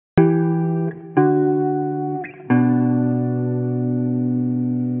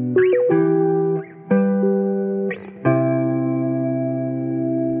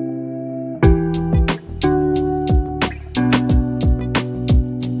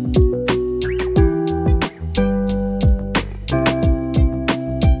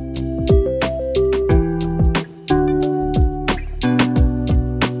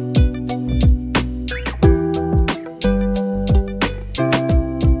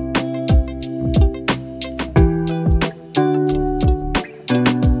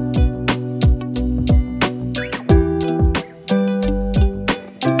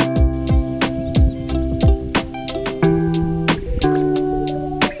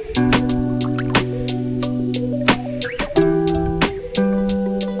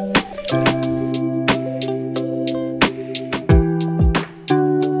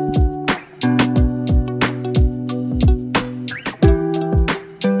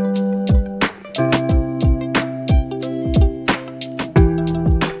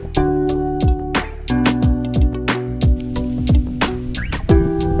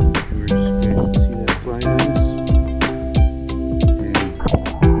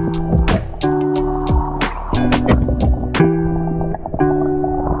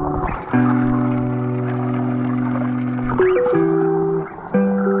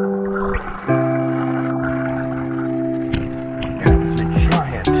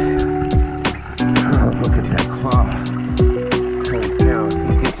Look at that claw. Holy cow, if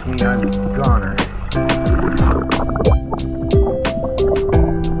he gets me, I'm a goner.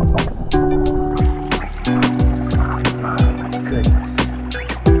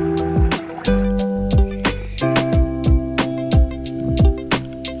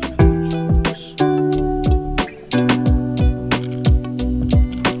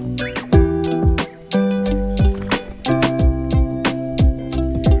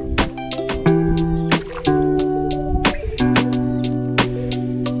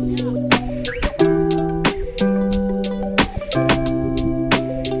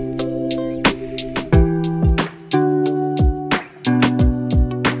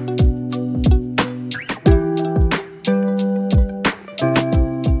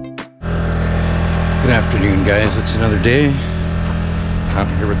 Good afternoon, guys. It's another day out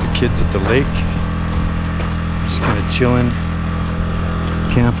here with the kids at the lake. Just kind of chilling,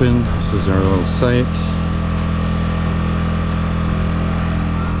 camping. This is our little site.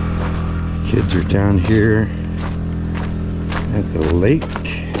 Kids are down here at the lake.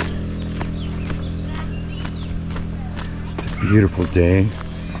 It's a beautiful day.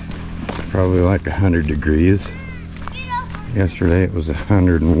 It's probably like 100 degrees. Yesterday it was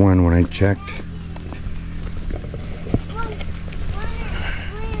 101 when I checked.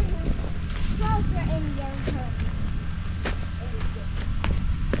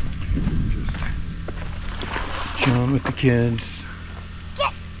 Chilling with the kids.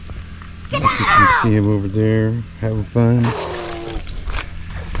 You can see them over there having fun.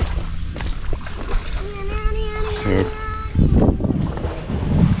 So,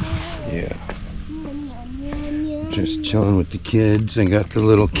 yeah, just chilling with the kids. I got the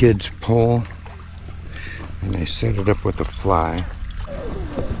little kids pole and I set it up with a fly.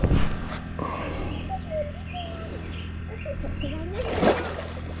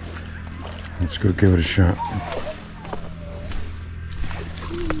 Let's go give it a shot.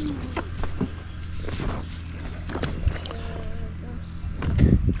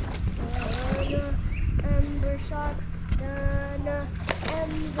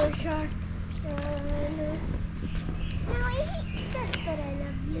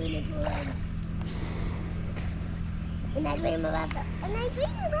 And I dream about that. And I dream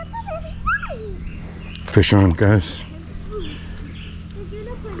about that every night. Fish on, guys.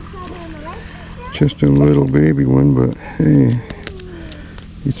 Just a little baby one, but hey,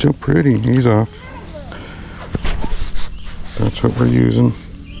 he's so pretty. He's off. That's what we're using.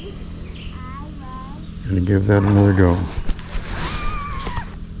 Gonna give that another go.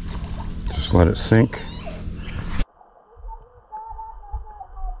 Just let it sink.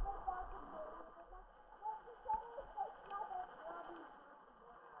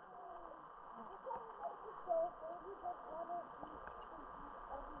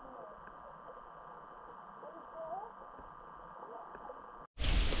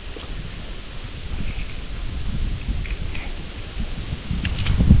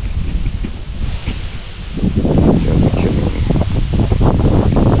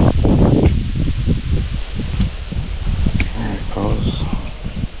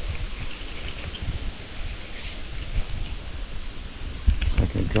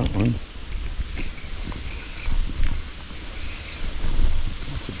 Got one.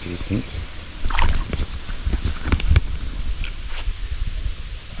 That's a decent.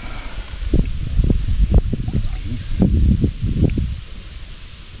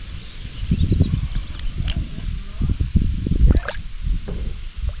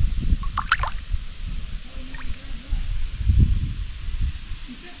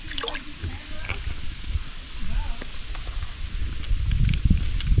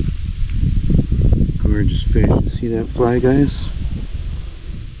 Gorgeous fish. You see that fly, guys?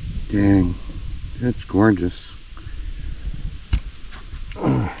 Dang, that's gorgeous.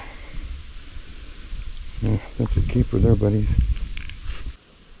 Yeah, that's a keeper there, buddies.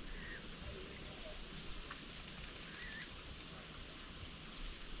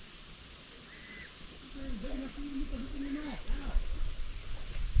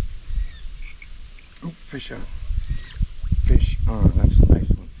 Oh, fish on. Fish on. That's a nice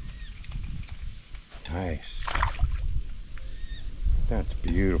one. Nice. That's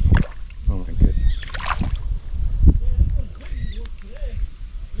beautiful. Oh my goodness.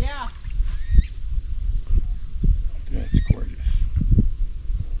 Yeah. That's gorgeous.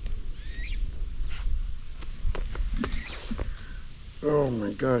 Oh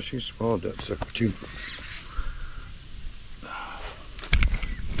my gosh, he swallowed that sucker too.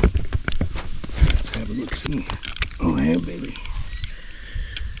 Let's have a look see. Oh yeah, baby.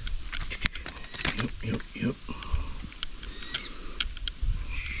 Yep.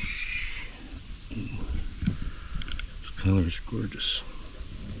 color is gorgeous.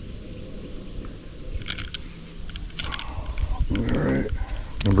 Alright,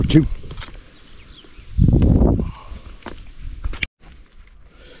 number 2.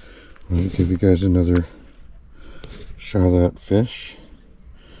 I'll give you guys another shot of that fish.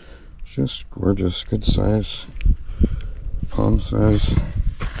 Just gorgeous, good size, palm size.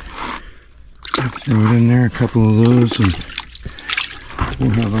 Throw it in there, a couple of those, and we'll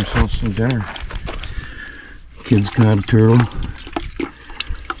have ourselves some dinner. Kids caught turtle.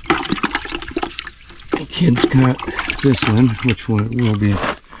 Kids caught this one, which we'll be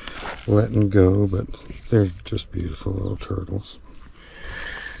letting go, but they're just beautiful little turtles.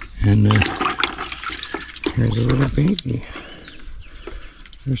 And here's a little baby.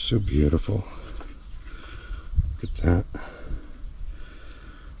 They're so beautiful. Look at that.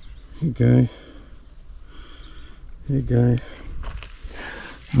 Hey guy. Hey guy.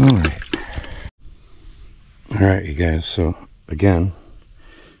 Alright. Alright you guys, so again,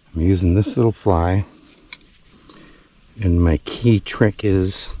 I'm using this little fly. And my key trick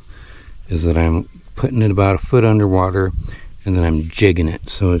is that I'm putting it about a foot underwater and then I'm jigging it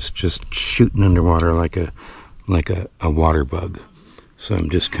so it's just shooting underwater like a water bug. So I'm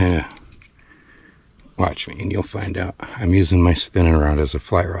just kind of, watch me and you'll find out. I'm using my spinning rod as a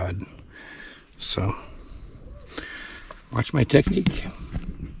fly rod. So watch my technique.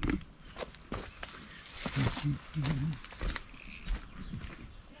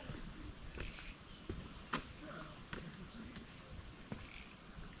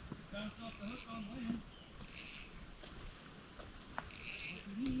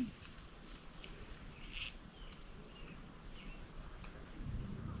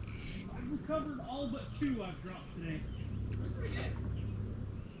 I've recovered all but 2 I've dropped today.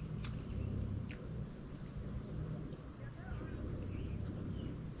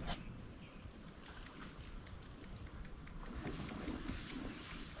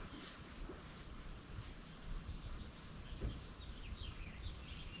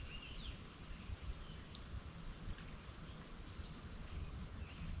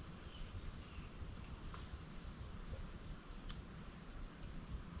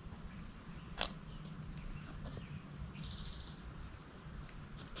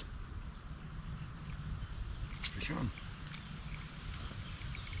 Fish on.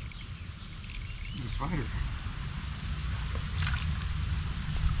 The fighter.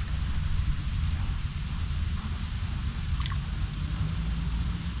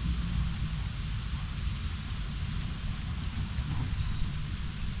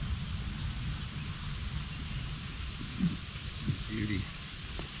 Beauty.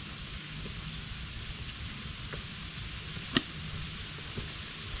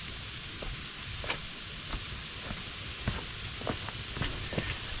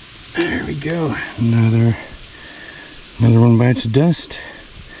 There we go. Another one bites the dust.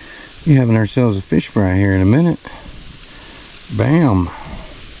 We're having ourselves a fish fry here in a minute. Bam.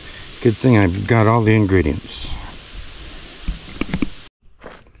 Good thing I've got all the ingredients.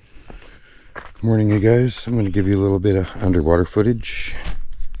 Good morning, you guys. I'm going to give you a little bit of underwater footage.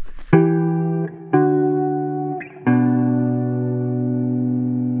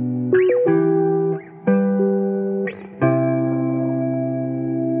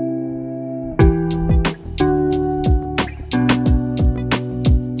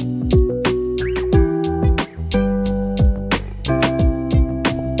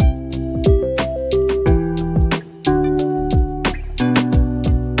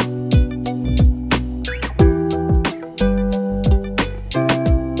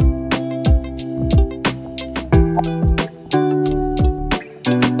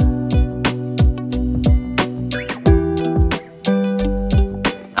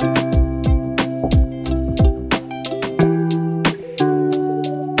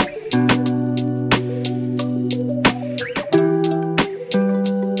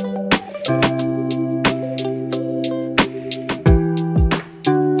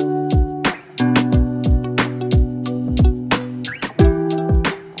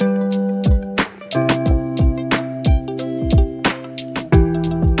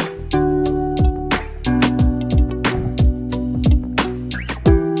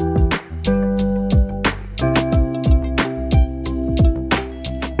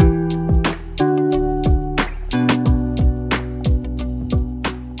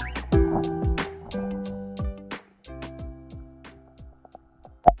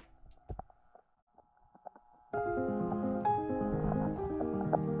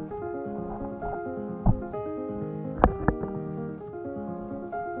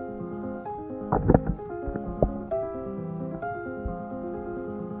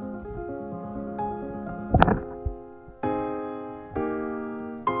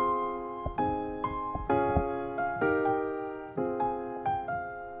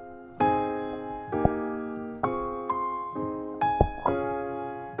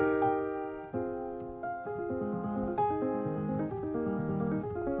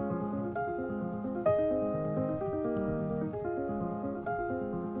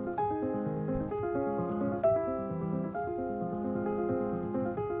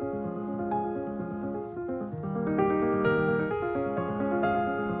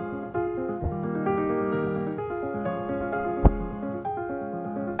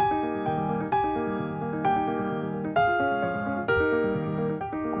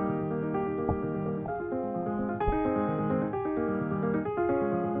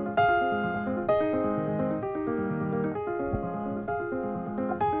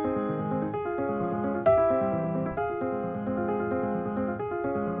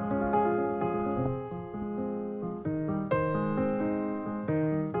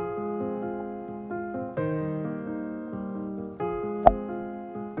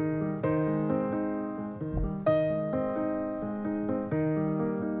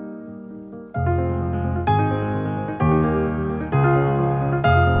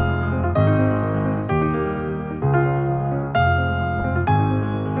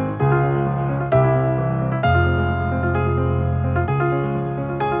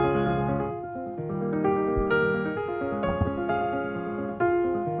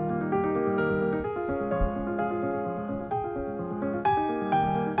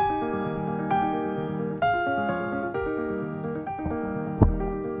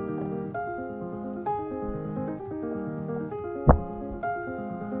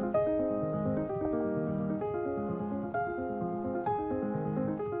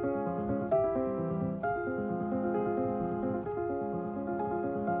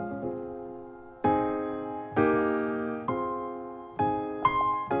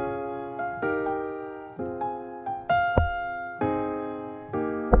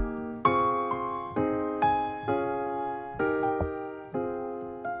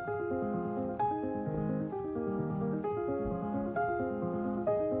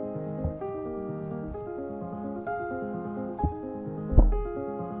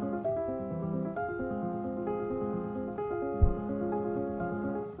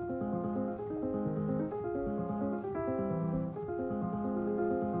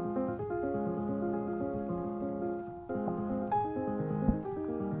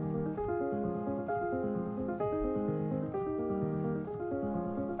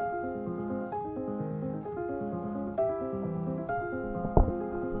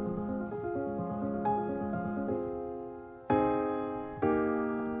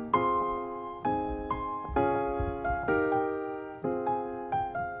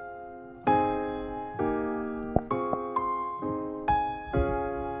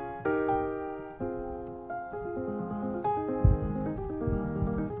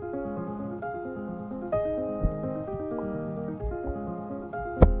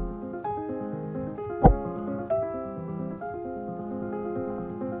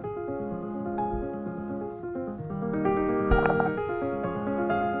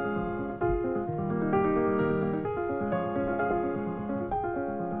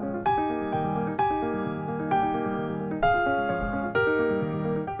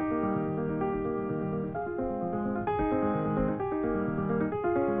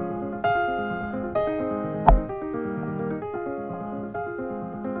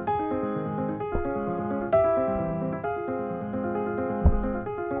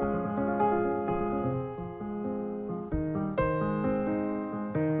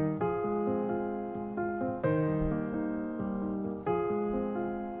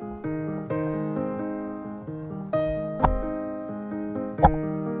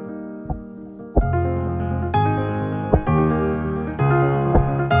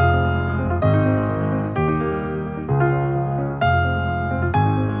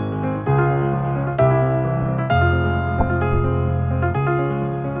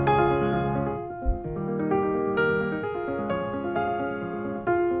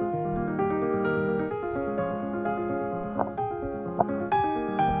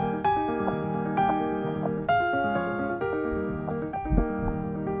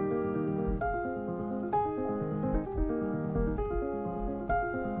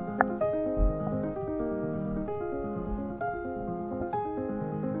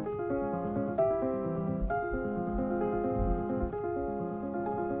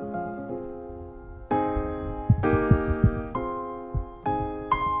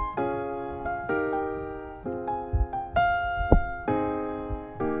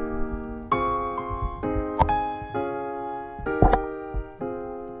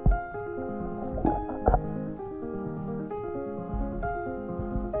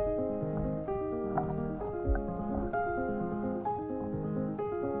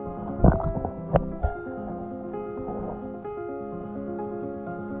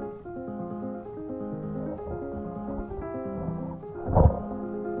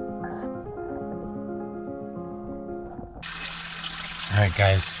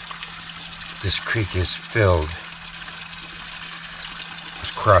 Guys, this creek is filled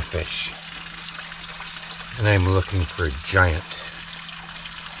with crawfish, and I'm looking for a giant.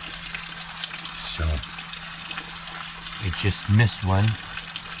 So I just missed one.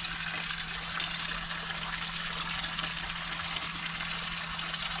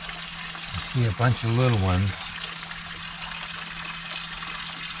 I see a bunch of little ones.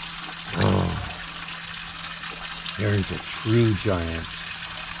 Oh, there's a true giant.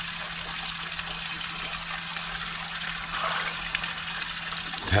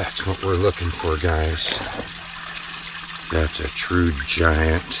 That's what we're looking for, guys. That's a true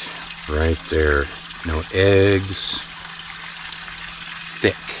giant right there. No eggs.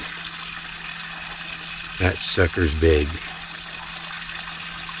 Thick. That sucker's big.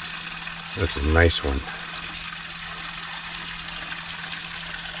 That's a nice one.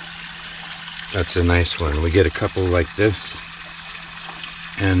 That's a nice one. We get a couple like this,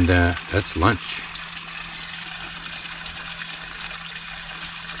 and that's lunch.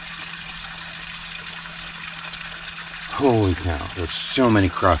 Holy cow, there's so many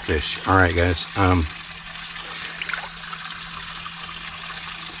crawfish. All right, guys.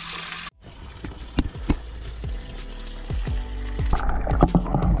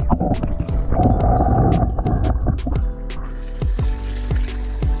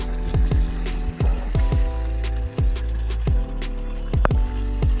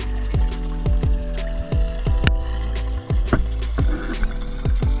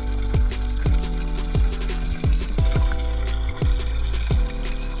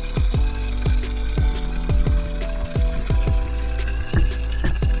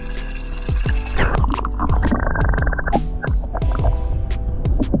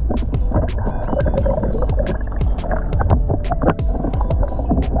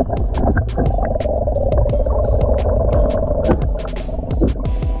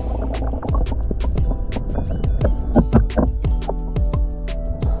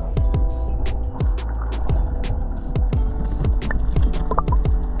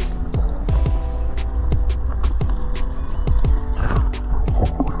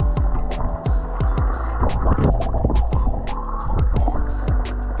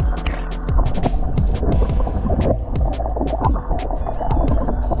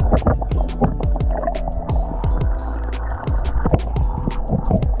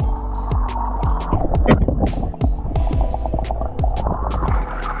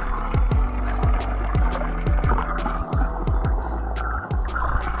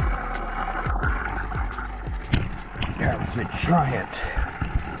 That was a giant.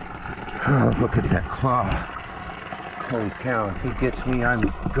 Oh, look at that claw. Holy cow, if he gets me, I'm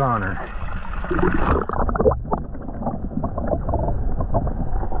a goner.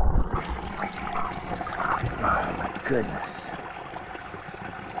 Oh my goodness.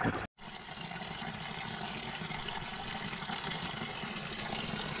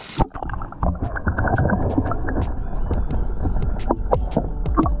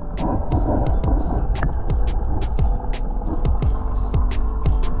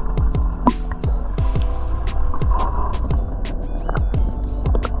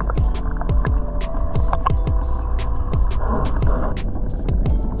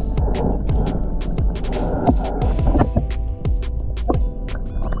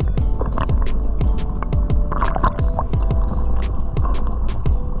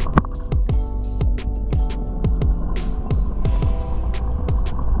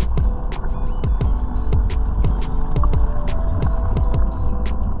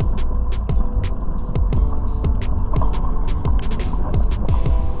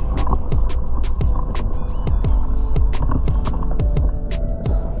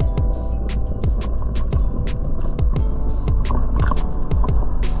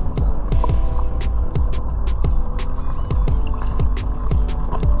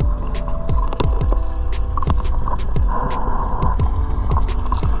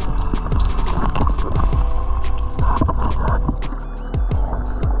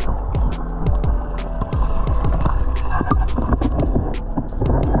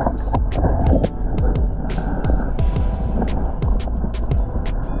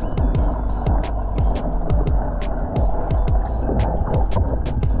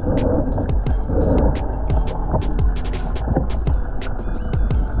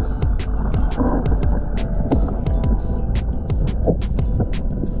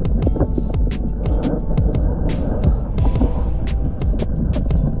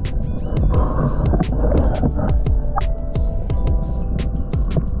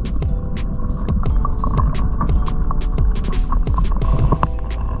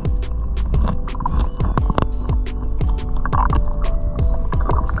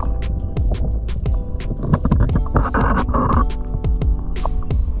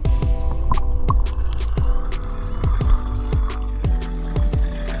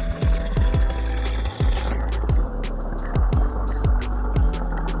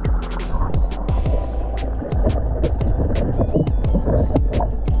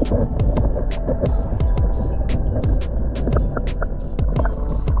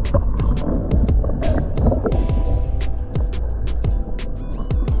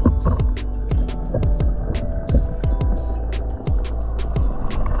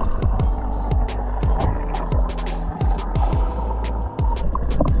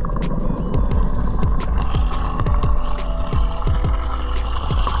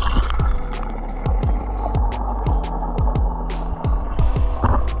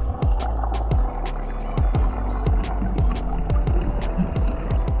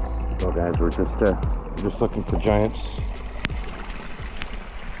 Just looking for giants.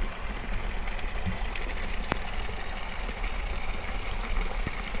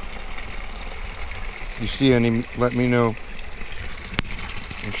 If you see any, let me know.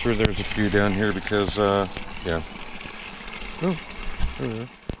 I'm sure there's a few down here because, yeah. Oh, there we are.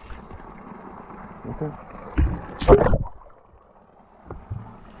 Okay.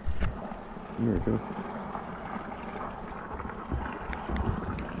 There we go.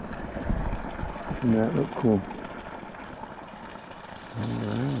 Doesn't that look cool?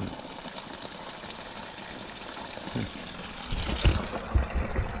 Alright.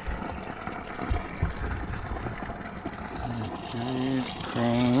 Giant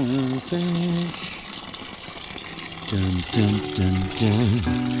crawfish. Dun dun dun dun.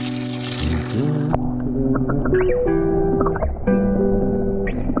 Dun, dun.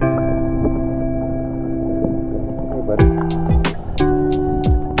 Hey, buddy.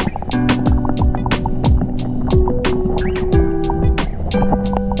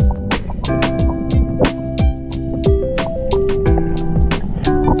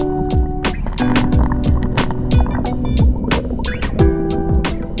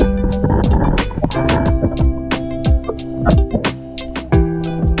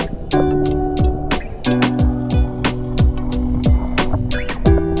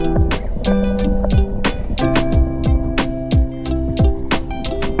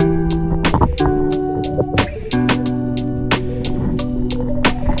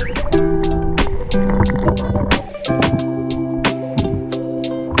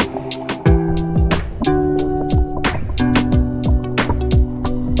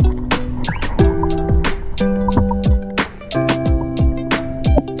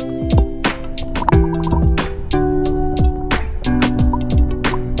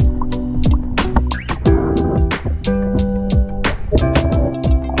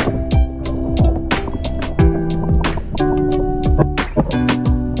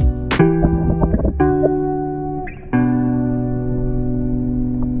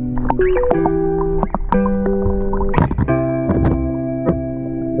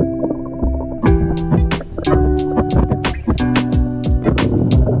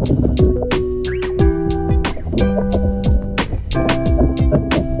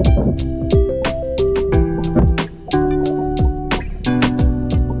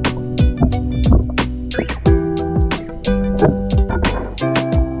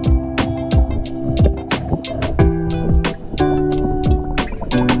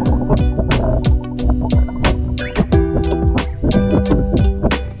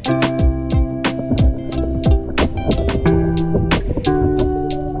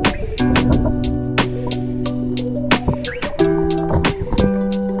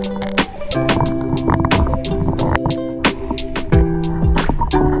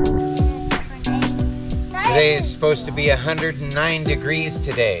 Today is supposed to be 109 degrees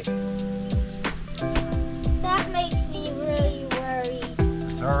today. That makes me really worried.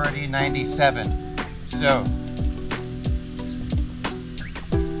 It's already 97. So,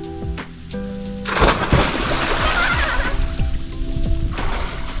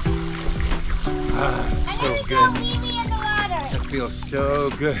 So good. In the water. it feels so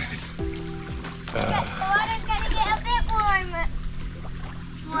good. The water's gonna get a bit warmer.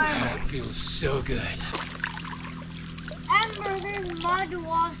 It feels so good. Amber, there's mud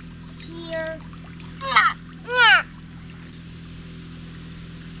wasps here. Mwah, mwah.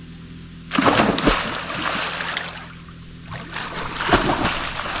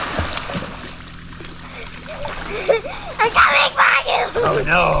 I'm coming for you! Oh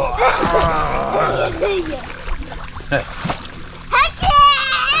no! Heck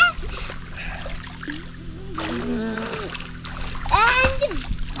yeah! And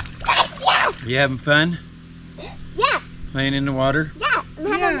heck yeah! You having fun? Yeah, Playing in the water? yeah, I'm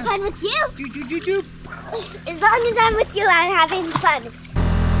having fun with you. As long as I'm with you, I'm having fun.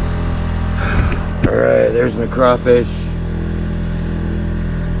 Alright, there's my crawfish.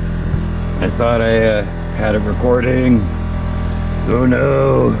 I thought I had it recording. Oh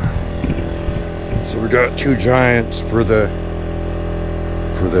no. So we got two giants for the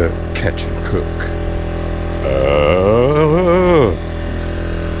catch and cook.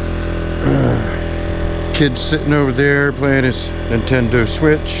 Kid's sitting over there playing his Nintendo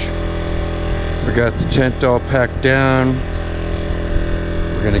Switch. We got the tent all packed down.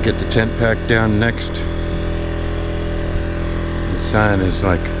 We're gonna get the tent packed down next. The sun is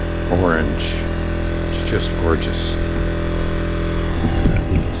like orange. It's just gorgeous. You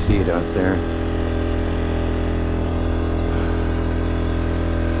can see it out there.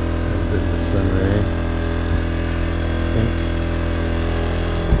 A bit of the sun ray. I think.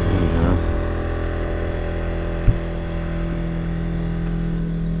 Anyhow.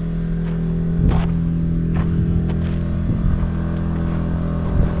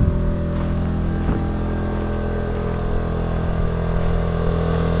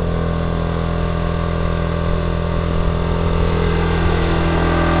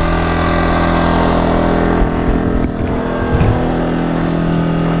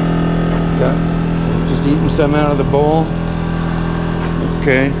 some out of the bowl.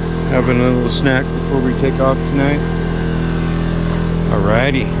 Okay, having a little snack before we take off tonight.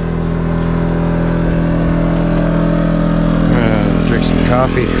 Alrighty. Drink some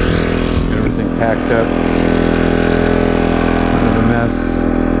coffee. Get everything packed up. Kind of a mess.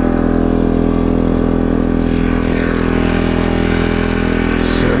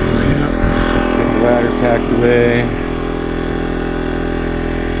 So, yeah. Get the ladder packed away.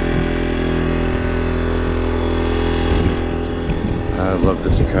 I love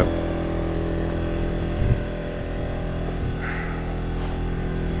this cup.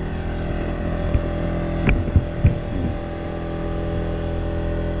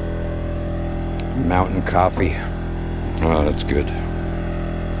 Mountain coffee. Oh, that's good.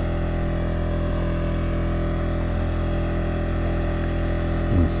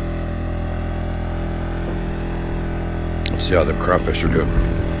 Let's see how the crawfish are doing.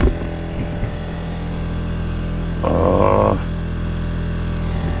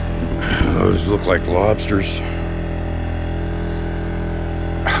 Those look like lobsters.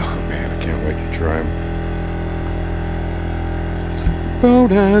 Oh man, I can't wait to try them.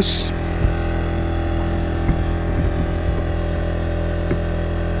 Bonus!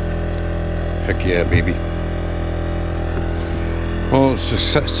 Heck yeah, baby. Well, it's a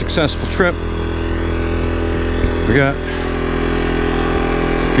successful trip. We got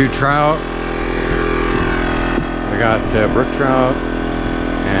a few trout. I got brook trout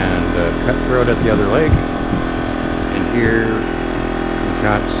and cutthroat at the other lake. And here we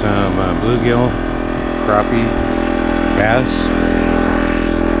got some bluegill, crappie, bass.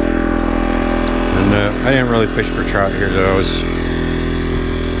 And I didn't really fish for trout here though. I was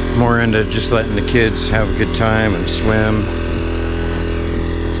more into just letting the kids have a good time and swim.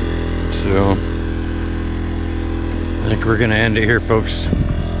 So I think we're gonna end it here, folks.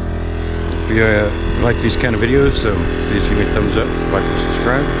 If you like these kind of videos, please give me a thumbs up, like and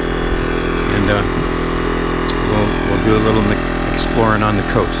subscribe, and we'll do a little exploring on the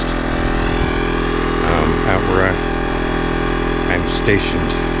coast, out where I'm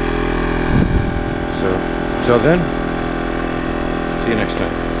stationed. So until then, see you next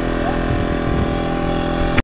time.